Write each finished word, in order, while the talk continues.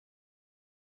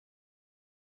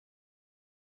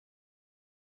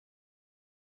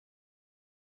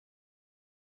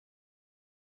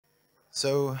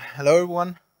Hello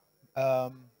everyone.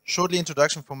 Shortly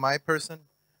introduction from my person.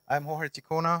 I'm Jorge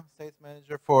Ticona, sales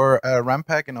manager for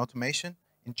Ranpak and automation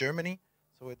in Germany.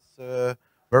 So it's a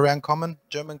very uncommon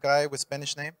German guy with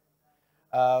Spanish name.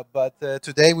 But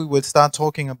today we will start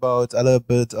talking about a little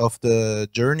bit of the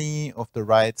journey of the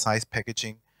right size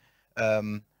packaging,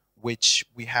 um, which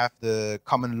we have the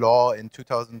common law in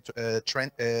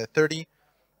 2030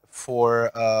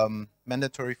 for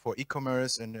mandatory for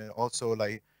e-commerce and also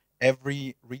like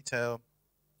every retail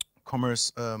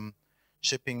commerce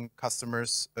shipping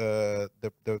customers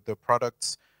the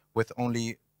products with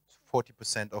only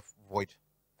 40% of void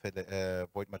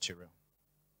material.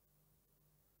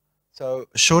 So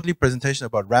shortly presentation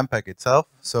about Ranpak itself.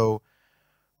 So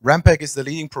Ranpak is the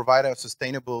leading provider of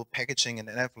sustainable packaging and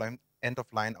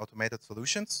end-of-line automated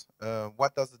solutions.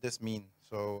 What does this mean?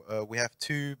 So we have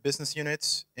two business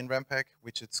units in Ranpak,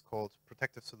 which it's called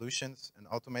Protective Solutions and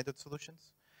Automated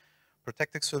Solutions.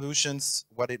 Protective Solutions,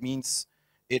 what it means,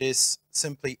 it is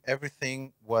simply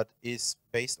everything what is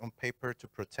based on paper to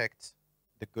protect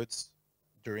the goods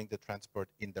during the transport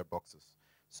in their boxes.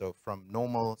 So from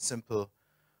normal, simple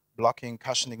blocking,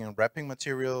 cushioning, and wrapping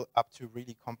material up to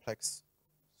really complex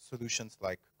solutions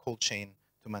like cold chain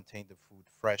to maintain the food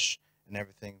fresh and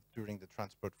everything during the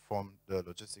transport from the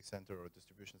logistics center or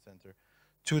distribution center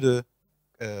to the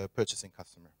purchasing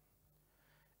customer.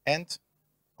 And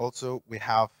also we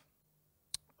have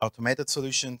automated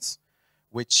solutions,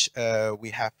 which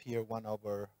we have here one of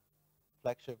our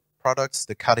flagship products,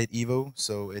 the Cut It Evo.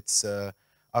 So it's a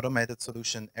automated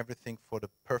solution, everything for the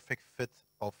perfect fit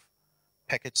of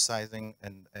package sizing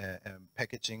and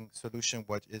packaging solution,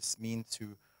 what is mean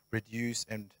to reduce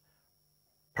and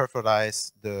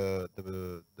perforize the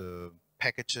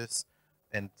packages,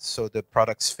 and so the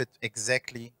products fit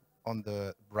exactly on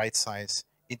the right size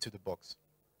into the box.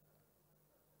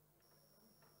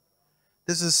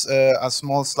 This is a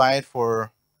small slide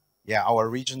for our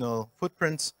regional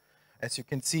footprints. As you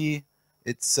can see,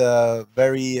 it's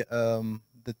very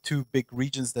the two big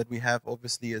regions that we have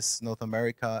obviously is North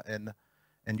America and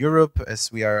Europe,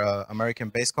 as we are an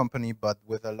American-based company, but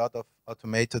with a lot of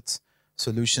automated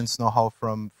solutions know-how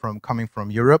from coming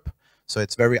from Europe. So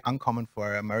it's very uncommon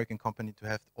for an American company to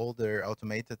have all their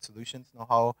automated solutions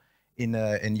know-how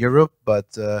in Europe,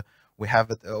 but we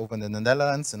have it over in the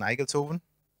Netherlands in Eygelshoven.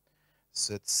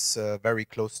 So it's very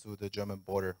close to the German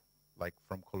border, like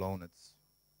from Cologne. It's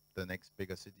the next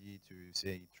bigger city to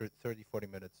say 30, 40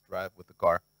 minutes drive with the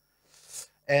car.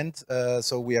 And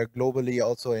so we are globally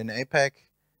also in APAC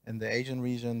and the Asian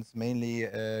regions, mainly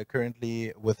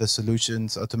currently with the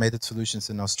solutions, automated solutions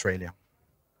in Australia.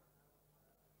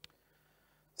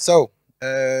 So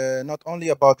not only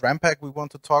about Ranpak we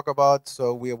want to talk about,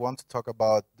 so we want to talk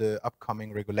about the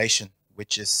upcoming regulation,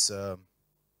 which is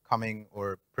coming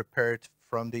or prepared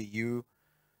from the EU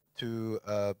to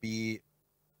be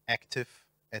active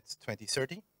at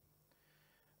 2030.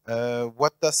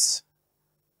 What does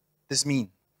this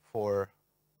mean for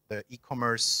the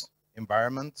e-commerce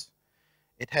environment?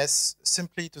 It has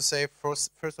simply to say,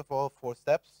 first of all, 4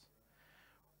 steps.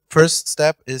 First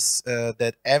step is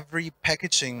that every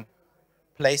packaging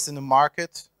placed in the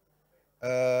market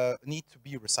need to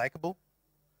be recyclable.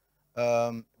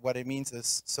 What it means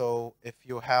is, so if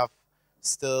you have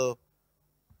still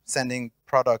sending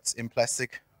products in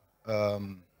plastic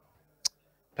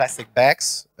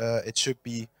bags, it should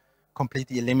be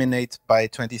completely eliminated by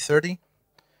 2030.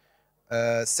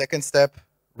 Second step,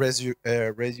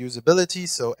 reusability.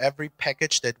 So every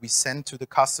package that we send to the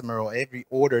customer or every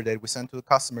order that we send to the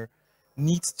customer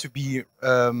needs to be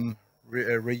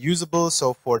reusable.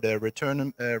 So for the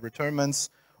returnments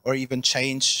or even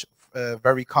change,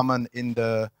 very common in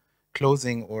the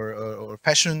clothing or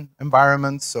fashion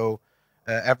environment. So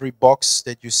every box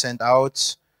that you send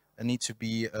out need to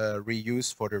be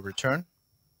reused for the return.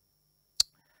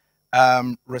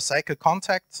 Recycled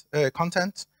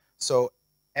content. So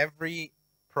every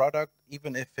product,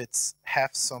 even if it's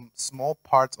have some small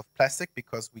parts of plastic,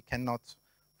 because we cannot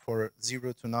for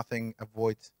zero to nothing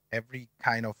avoid every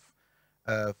kind of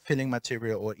filling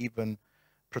material or even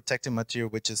protecting material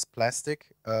which is plastic.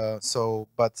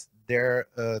 But there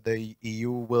the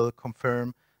EU will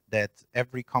confirm that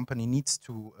every company needs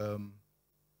to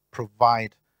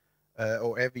provide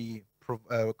or every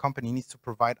company needs to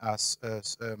provide us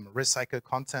recycled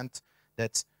content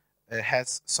that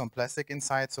has some plastic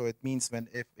inside. So it means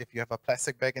if you have a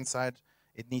plastic bag inside,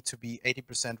 it needs to be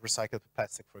 80% recycled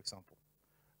plastic, for example,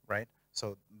 right?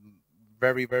 So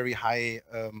very, very high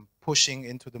pushing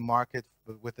into the market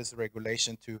with this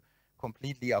regulation to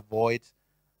completely avoid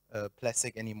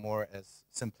plastic anymore as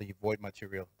simply void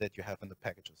material that you have in the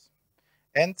packages.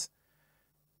 And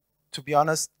To be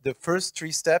honest, the first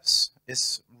 3 steps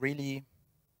is really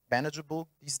manageable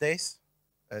these days.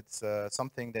 It's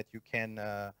something that you can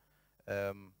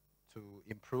um, to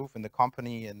improve in the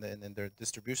company and in their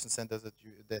distribution centers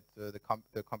that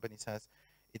the companies has.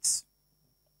 It's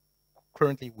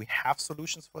currently we have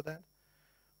solutions for that,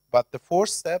 but the fourth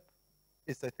step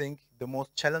is, I think, the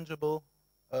most challengeable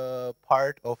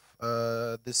part of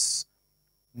this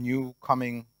new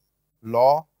coming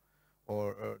law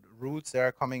or rules that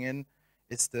are coming in.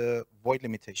 It's the void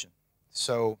limitation.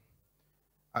 So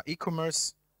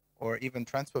e-commerce or even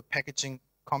transport packaging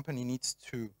company needs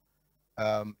to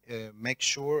make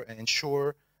sure and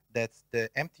ensure that the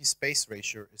empty space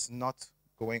ratio is not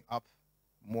going up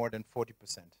more than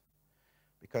 40%.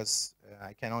 Because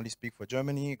I can only speak for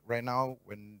Germany right now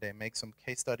when they make some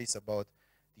case studies about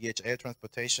DHL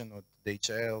transportation or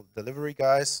DHL delivery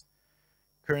guys.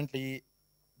 Currently,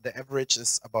 the average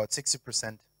is about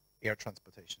 60% air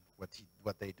transportation,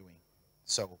 what they're doing.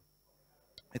 So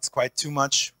it's quite too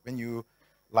much when you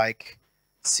like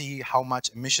see how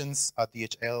much emissions a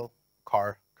DHL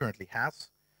car currently has.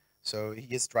 So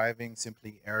he is driving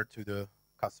simply air to the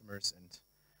customers and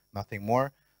nothing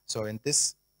more. So in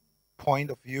this point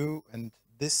of view and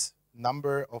this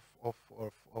number of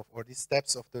or these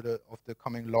steps of the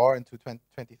coming law into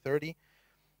 2030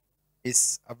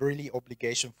 is a really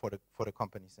obligation for the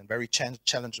companies and very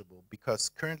challengeable, because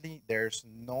currently there's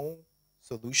no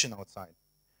solution outside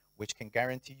which can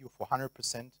guarantee you for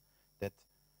 100% that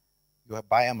you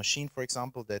buy a machine, for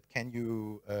example, that can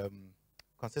you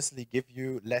consistently give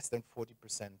you less than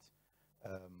 40%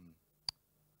 um,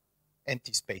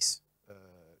 empty space,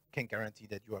 can guarantee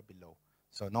that you are below.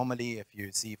 So normally, if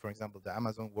you see, for example, the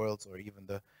Amazon worlds or even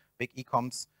the big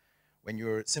e-coms, when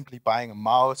you're simply buying a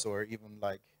mouse or even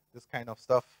like this kind of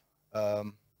stuff,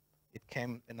 it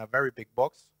came in a very big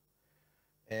box,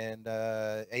 and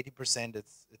 80%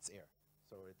 it's air.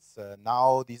 So it's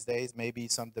now these days maybe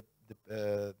some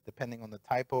depending on the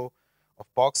typo of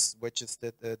box which is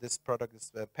that this product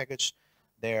is packaged.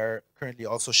 They're currently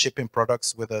also shipping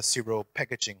products with a zero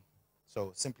packaging.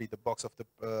 So simply the box of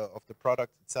the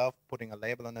product itself, putting a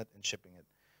label on it and shipping it.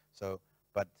 So,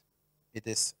 but it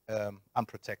is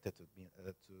unprotected to be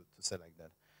to say like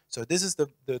that. So this is the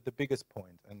biggest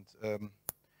point. And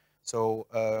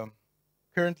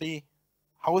currently,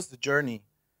 how is the journey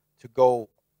to go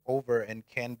over and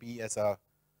can be as a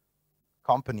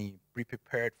company be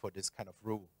prepared for this kind of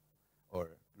rule or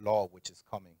law which is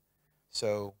coming?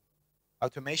 So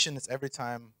automation is every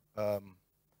time a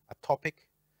topic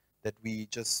that we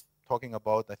just talking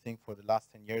about, I think, for the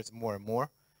last 10 years more and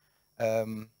more.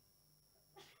 In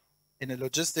the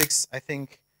logistics, I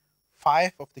think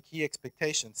 5 of the key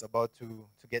expectations about to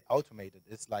get automated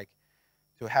is like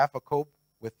to have a cope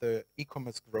with the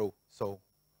e-commerce growth. So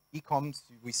e-coms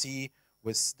we see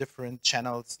with different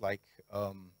channels like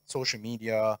social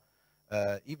media,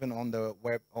 even on the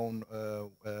web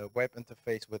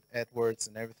interface with AdWords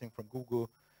and everything from Google,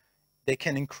 they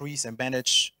can increase and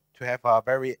manage to have a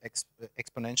very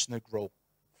exponential growth.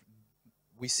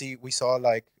 We saw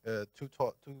like two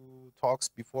talks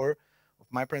before of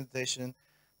my presentation.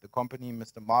 The company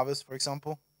Mr. Marvis, for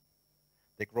example,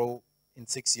 they grow in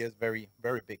 6 years very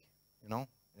big. You know,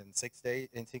 in 6 years,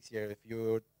 if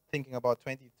you're thinking about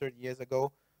 20, 30 years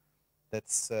ago,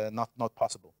 that's not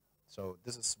possible. So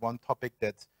this is one topic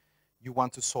that you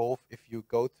want to solve. If you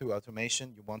go through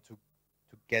automation, you want to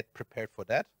get prepared for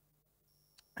that.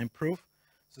 Improve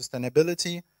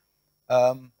sustainability.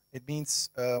 It means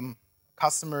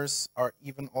customers are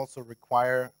even also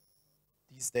require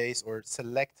these days or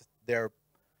select their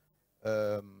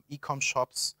e-com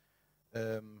shops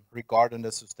regarding the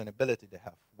sustainability they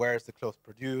have. Where is the clothes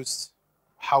produced?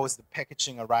 How is the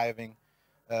packaging arriving?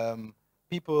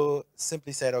 People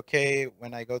simply said, okay,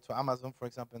 when I go to Amazon, for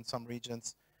example, in some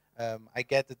regions, I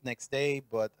get it next day,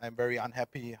 but I'm very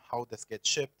unhappy how this gets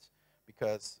shipped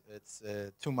because it's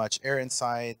too much air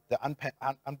inside. The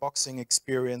unboxing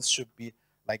experience should be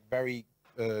like very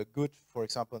good. For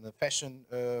example, in the fashion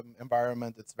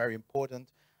environment, it's very important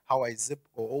how I zip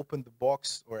or open the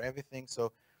box or everything.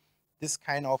 So this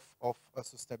kind of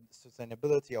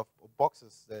sustainability of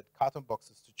boxes, that carton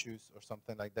boxes to choose or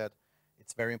something like that,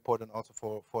 it's very important also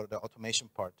for the automation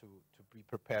part to be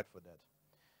prepared for that.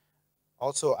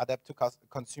 Also adapt to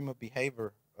consumer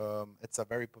behavior. It's a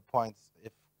very good point.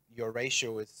 If your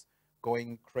ratio is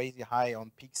going crazy high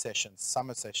on peak sessions,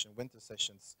 summer session, winter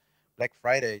sessions, Black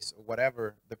Fridays or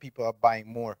whatever, the people are buying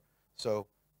more. So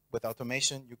with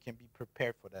automation, you can be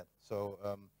prepared for that. So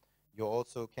you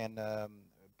also can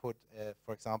put,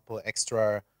 for example,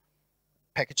 extra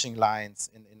packaging lines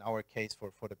in our case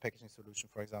for the packaging solution,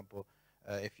 for example,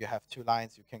 If you have 2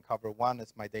 lines, you can cover one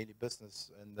as my daily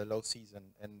business in the low season,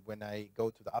 and when I go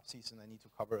to the up season, I need to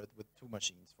cover it with 2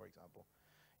 machines, for example.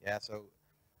 Yeah, so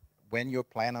when you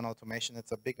plan on automation,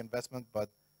 it's a big investment, but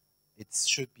it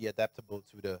should be adaptable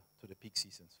to the peak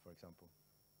seasons, for example.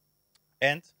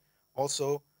 And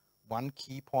also, one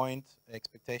key point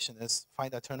expectation is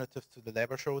find alternatives to the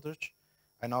labor shortage.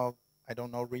 I know I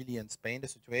don't know really in Spain the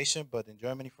situation, but in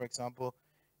Germany, for example,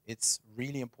 it's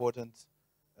really important,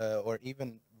 or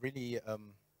even really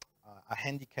a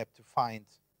handicap to find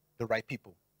the right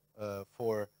people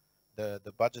for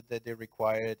the budget that they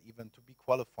required, even to be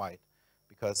qualified.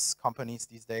 Because companies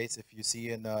these days, if you see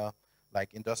in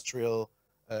like industrial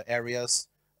areas,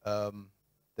 um,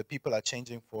 the people are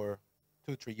changing for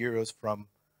 2-3 euros from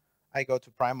I go to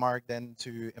Primark, then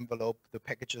to envelope the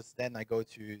packages, then I go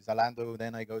to Zalando,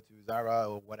 then I go to Zara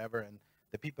or whatever, and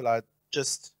the people are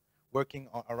just working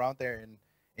around there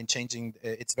and changing.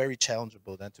 It's very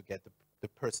challengeable then to get the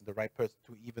person, the right person,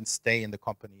 to even stay in the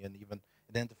company and even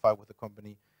identify with the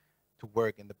company to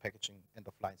work in the packaging end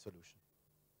of line solution.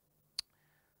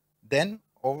 Then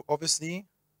obviously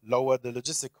lower the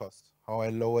logistic cost. How I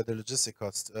lower the logistic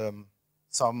cost?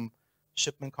 Some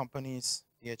shipment companies,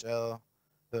 DHL,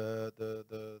 the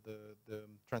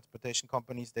transportation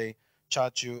companies, they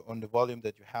charge you on the volume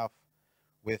that you have.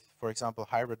 With, for example,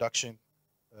 high reduction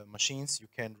machines, you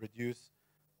can reduce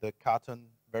the carton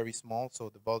very small, so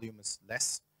the volume is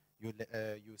less. You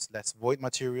use less void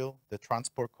material. The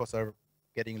transport costs are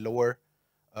getting lower,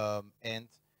 and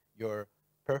you're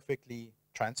perfectly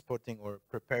transporting or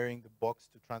preparing the box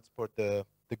to transport the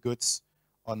goods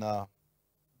on a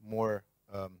more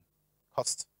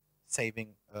cost saving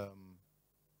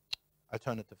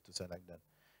alternative, to say like that.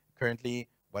 Currently,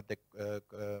 what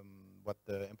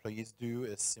the employees do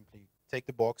is simply take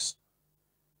the box,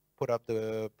 put up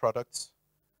the products,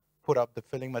 put up the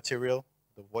filling material,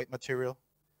 the void material,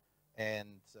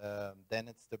 and then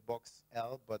it's the box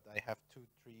L, but I have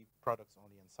 2-3 products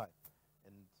only inside,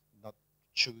 and not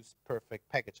choose perfect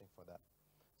packaging for that.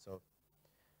 So,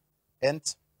 and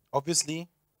obviously,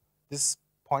 this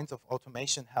point of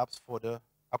automation helps for the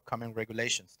upcoming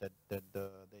regulations that the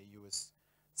EU is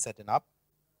setting up.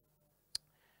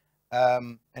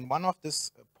 And one of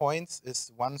these points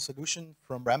is one solution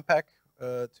from Ranpak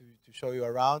to show you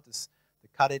around is the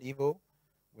Cut It Evo,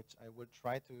 which I will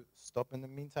try to stop in the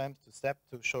meantime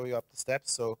to show you up the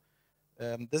steps. So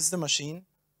this is the machine,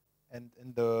 and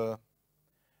in the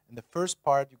first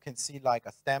part you can see like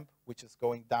a stamp which is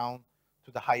going down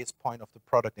to the highest point of the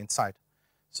product inside.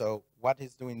 So what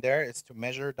he's doing there is to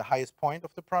measure the highest point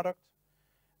of the product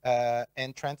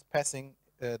and transpassing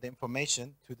the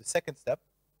information to the second step,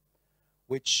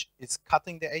 which is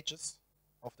cutting the edges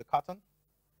of the cotton,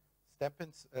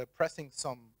 pressing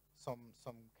some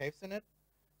caves in it,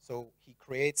 so he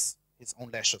creates his own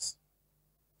lashes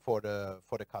for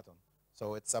the cotton.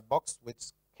 So it's a box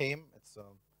which came. It's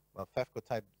well, FEFCO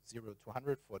type 0 to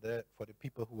 100 for the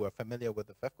people who are familiar with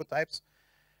the FEFCO types.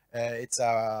 It's in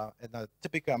a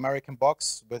typical American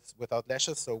box without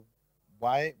lashes. So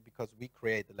why? Because we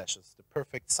create the lashes, the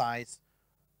perfect size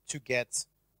to get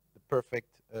the perfect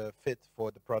fit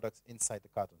for the products inside the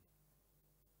cotton.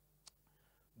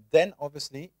 Then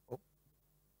obviously, oh,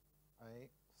 I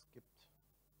skipped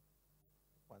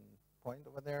one point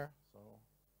over there, so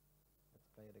let's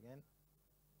play it again.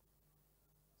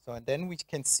 So and then we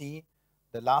can see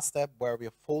the last step where we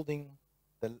are folding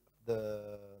the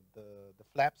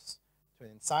flaps to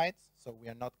the inside, so we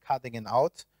are not cutting it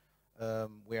out.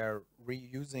 We are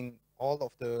reusing all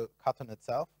of the cotton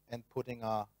itself and putting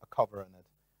a cover on it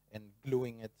and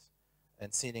gluing it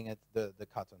and sealing it the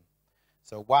cotton.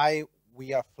 So why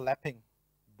we are flapping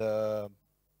the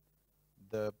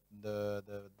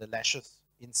lashes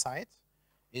inside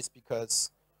is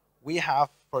because we have,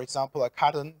 for example, a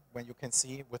cotton when you can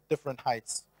see with different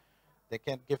heights. They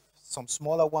can give some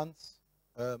smaller ones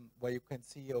where you can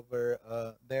see over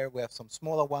there we have some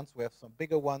smaller ones, we have some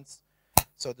bigger ones.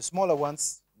 So the smaller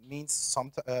ones means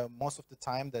most of the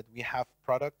time that we have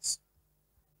products.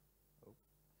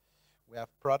 We have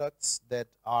products that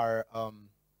are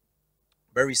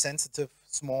very sensitive,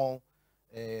 small,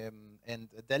 and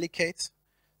delicate.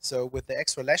 So with the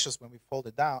extra lashes, when we fold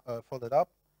it up,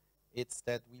 it's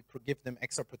that we give them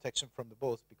extra protection from the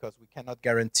both, because we cannot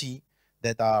guarantee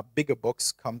that a bigger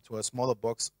box come to a smaller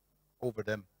box over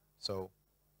them. So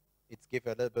it gives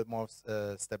a little bit more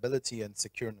stability and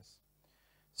secureness.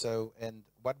 So, and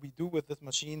what we do with this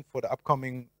machine for the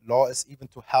upcoming law is even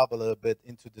to help a little bit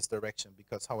into this direction,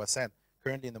 because how I said,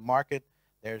 currently in the market,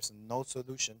 there's no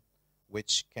solution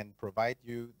which can provide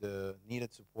you the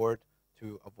needed support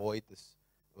to avoid this,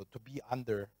 or to be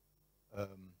under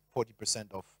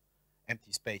 40% of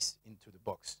empty space into the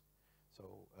box. So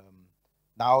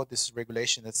now this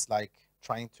regulation is like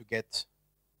trying to get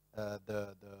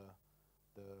the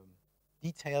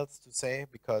details to say,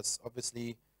 because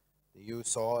obviously you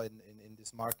saw in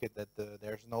this market that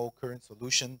there's no current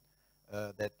solution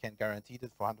that can guarantee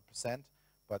this for 100%.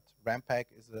 But Ranpak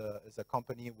is a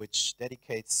company which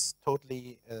dedicates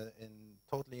totally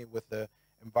totally with the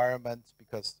environment,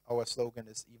 because our slogan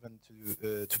is even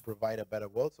to provide a better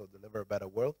world, so deliver a better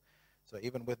world. So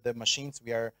even with the machines,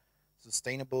 we are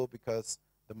sustainable, because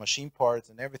the machine parts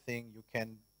and everything you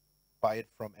can buy it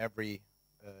from every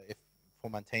if for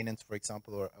maintenance, for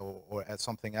example, or as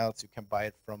something else, you can buy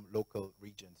it from local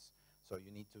regions. So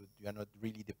you are not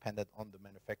really dependent on the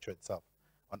manufacturer itself,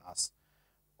 on us.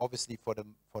 Obviously for the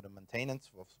maintenance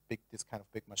of this kind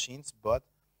of big machines, but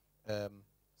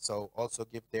so also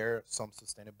give there some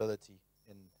sustainability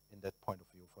in that point of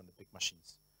view for the big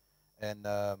machines. And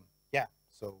yeah,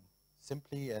 so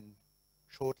simply and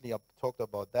shortly I talked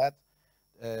about that.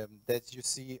 That you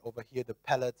see over here, the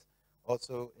palette,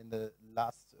 also in the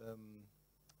last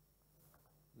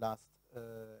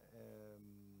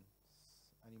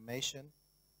animation,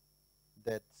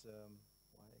 that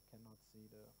why I cannot see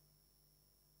the,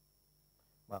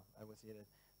 well, I was here,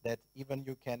 that even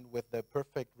you can, with the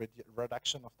perfect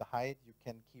reduction of the height, you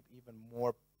can keep even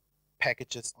more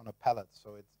packages on a pallet.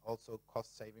 So it's also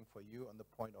cost saving for you on the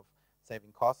point of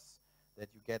saving costs, that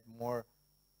you get more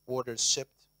orders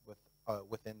shipped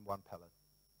within one pallet.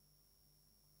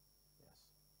 Yes.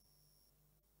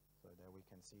 So there we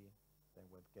can see then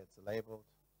what gets labeled.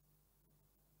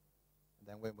 And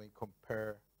then when we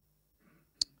compare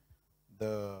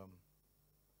the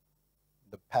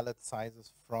pallet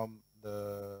sizes from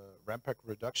the Ranpak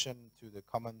reduction to the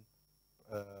common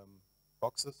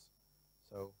boxes,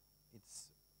 so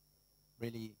it's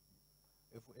really,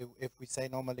 if we say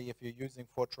normally, if you're using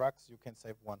 4 trucks, you can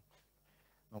save 1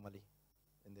 normally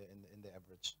in the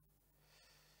average.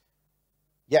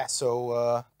 Yeah,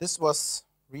 so this was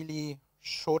really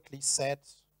shortly said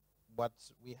what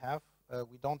we have.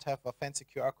 We don't have a fancy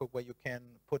QR code where you can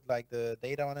put like the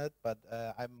data on it, but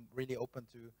I'm really open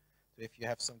to if you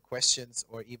have some questions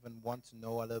or even want to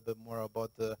know a little bit more about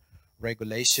the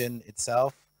regulation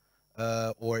itself,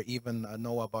 or even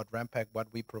know about Ranpak, what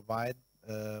we provide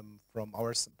from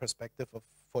our perspective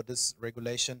for this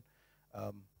regulation.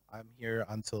 I'm here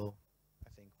until I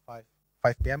think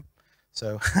 5 p.m.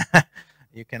 So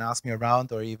you can ask me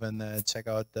around, or even check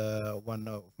out one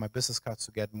of my business cards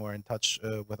to get more in touch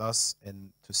with us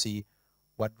and to see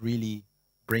what really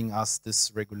bring us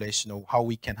this regulation, or how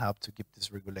we can help to keep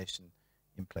this regulation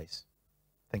in place.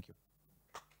 Thank you.